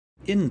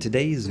In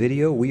today's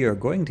video, we are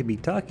going to be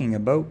talking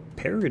about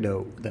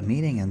Peridot, the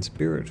meaning and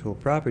spiritual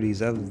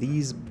properties of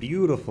these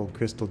beautiful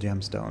crystal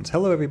gemstones.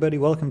 Hello everybody,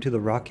 welcome to the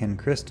Rock and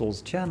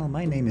Crystals channel.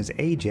 My name is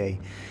AJ,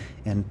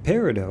 and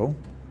Peridot,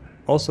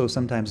 also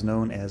sometimes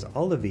known as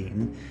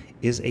olivine,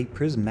 is a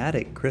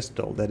prismatic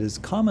crystal that is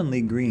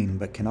commonly green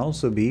but can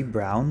also be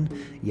brown,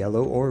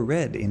 yellow, or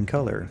red in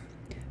color.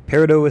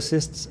 Peridot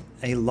assists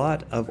a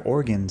lot of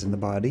organs in the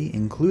body,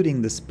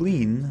 including the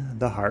spleen,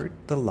 the heart,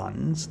 the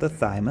lungs, the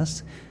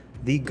thymus,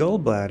 the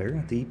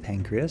gallbladder, the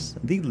pancreas,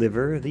 the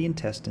liver, the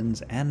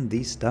intestines, and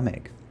the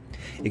stomach.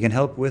 It can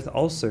help with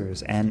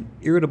ulcers and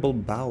irritable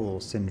bowel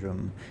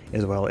syndrome,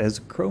 as well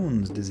as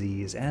Crohn's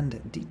disease and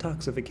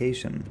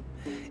detoxification.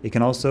 It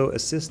can also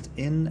assist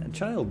in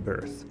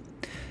childbirth.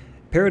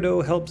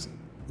 Peridot helps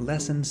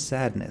lessen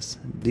sadness,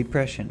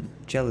 depression,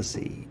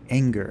 jealousy,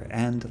 anger,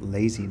 and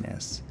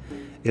laziness.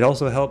 It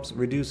also helps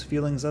reduce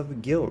feelings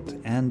of guilt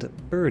and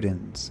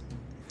burdens.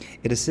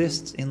 It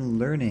assists in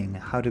learning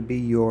how to be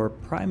your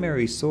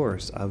primary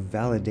source of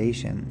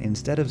validation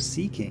instead of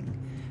seeking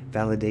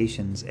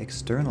validations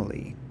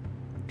externally.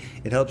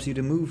 It helps you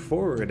to move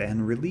forward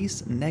and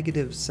release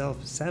negative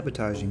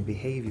self-sabotaging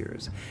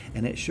behaviors,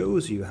 and it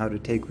shows you how to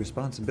take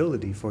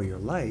responsibility for your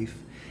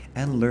life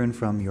and learn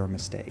from your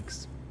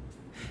mistakes.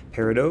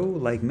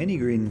 Peridot, like many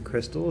green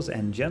crystals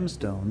and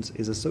gemstones,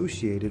 is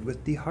associated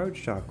with the heart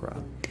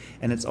chakra,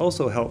 and it's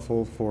also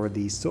helpful for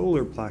the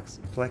solar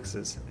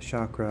plexus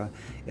chakra,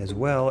 as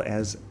well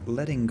as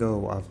letting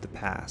go of the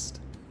past.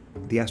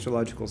 The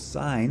astrological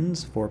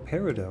signs for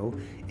Peridot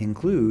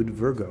include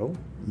Virgo,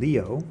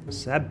 Leo,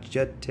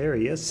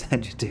 Sagittarius,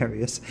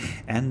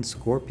 and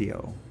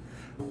Scorpio.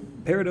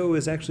 Peridot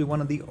is actually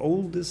one of the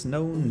oldest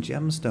known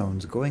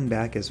gemstones, going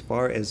back as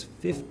far as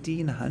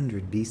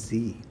 1500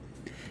 BC.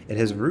 It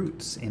has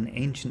roots in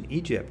ancient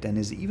Egypt and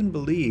is even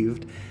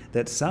believed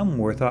that some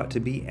were thought to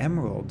be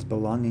emeralds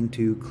belonging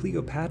to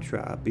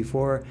Cleopatra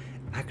before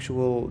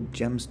actual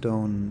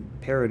gemstone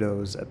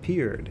peridots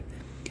appeared.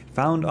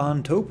 Found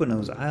on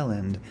Topanos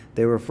Island,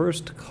 they were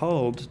first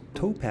called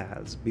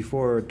topaz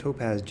before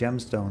topaz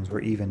gemstones were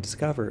even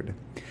discovered.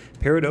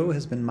 Peridot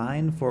has been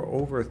mined for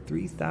over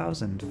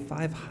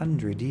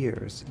 3,500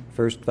 years.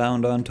 First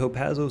found on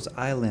Topanos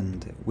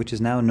Island, which is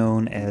now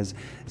known as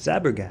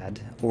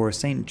Zabergad, or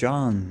St.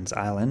 John's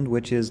Island,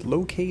 which is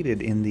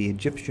located in the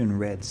Egyptian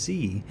Red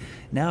Sea.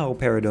 Now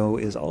Peridot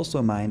is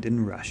also mined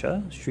in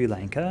Russia, Sri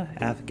Lanka,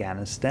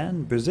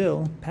 Afghanistan,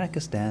 Brazil,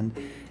 Pakistan,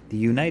 the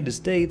United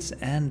States,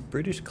 and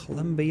British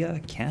Columbia,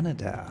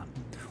 Canada.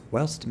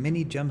 Whilst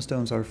many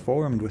gemstones are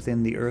formed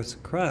within the Earth's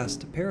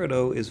crust,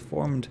 Peridot is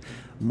formed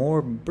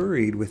more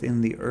buried within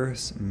the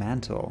Earth's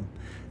mantle.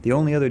 The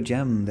only other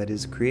gem that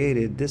is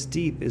created this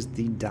deep is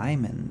the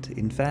diamond.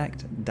 In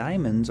fact,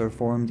 diamonds are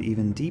formed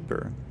even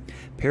deeper.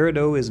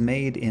 Peridot is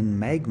made in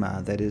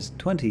magma that is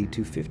 20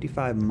 to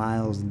 55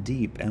 miles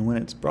deep, and when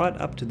it's brought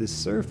up to the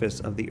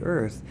surface of the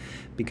Earth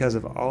because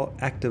of all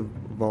active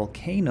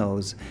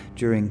volcanoes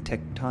during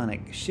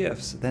tectonic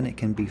shifts, then it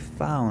can be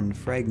found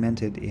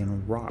fragmented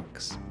in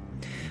rocks.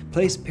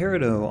 Place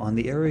Peridot on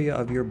the area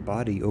of your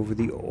body over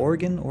the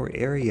organ or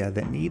area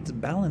that needs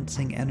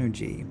balancing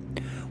energy.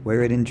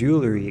 Wear it in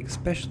jewelry,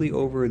 especially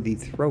over the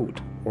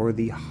throat or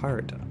the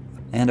heart.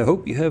 And I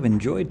hope you have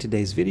enjoyed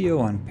today's video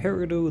on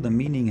Peridot, the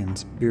meaning and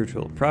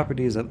spiritual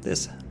properties of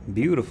this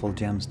beautiful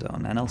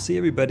gemstone. And I'll see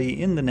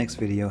everybody in the next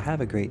video.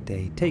 Have a great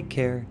day. Take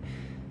care.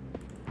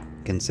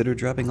 Consider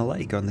dropping a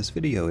like on this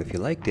video if you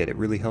liked it. It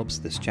really helps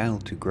this channel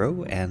to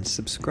grow, and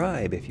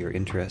subscribe if you're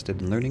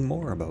interested in learning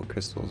more about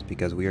crystals,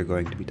 because we are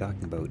going to be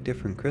talking about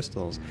different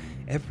crystals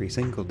every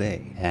single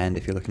day. And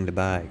if you're looking to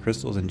buy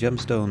crystals and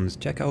gemstones,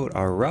 check out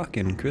our Rock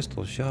and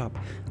Crystal shop,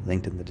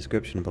 linked in the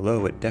description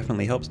below. It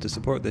definitely helps to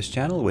support this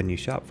channel when you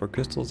shop for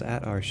crystals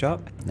at our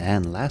shop.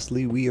 And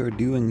lastly, we are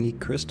doing a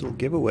crystal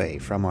giveaway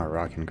from our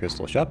Rock and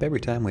Crystal shop every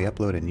time we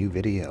upload a new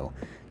video.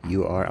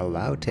 You are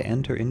allowed to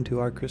enter into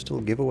our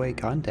crystal giveaway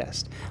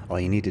contest. All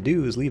you need to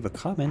do is leave a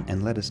comment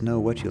and let us know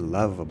what you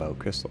love about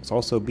crystals.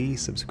 Also, be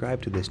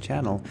subscribed to this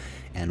channel,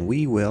 and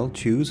we will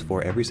choose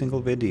for every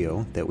single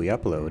video that we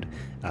upload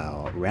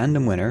a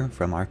random winner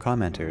from our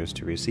commenters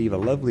to receive a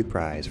lovely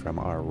prize from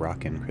our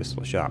Rock and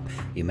Crystal shop.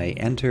 You may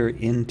enter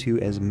into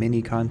as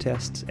many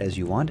contests as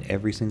you want.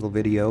 Every single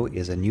video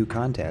is a new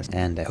contest,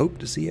 and I hope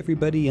to see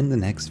everybody in the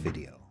next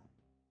video.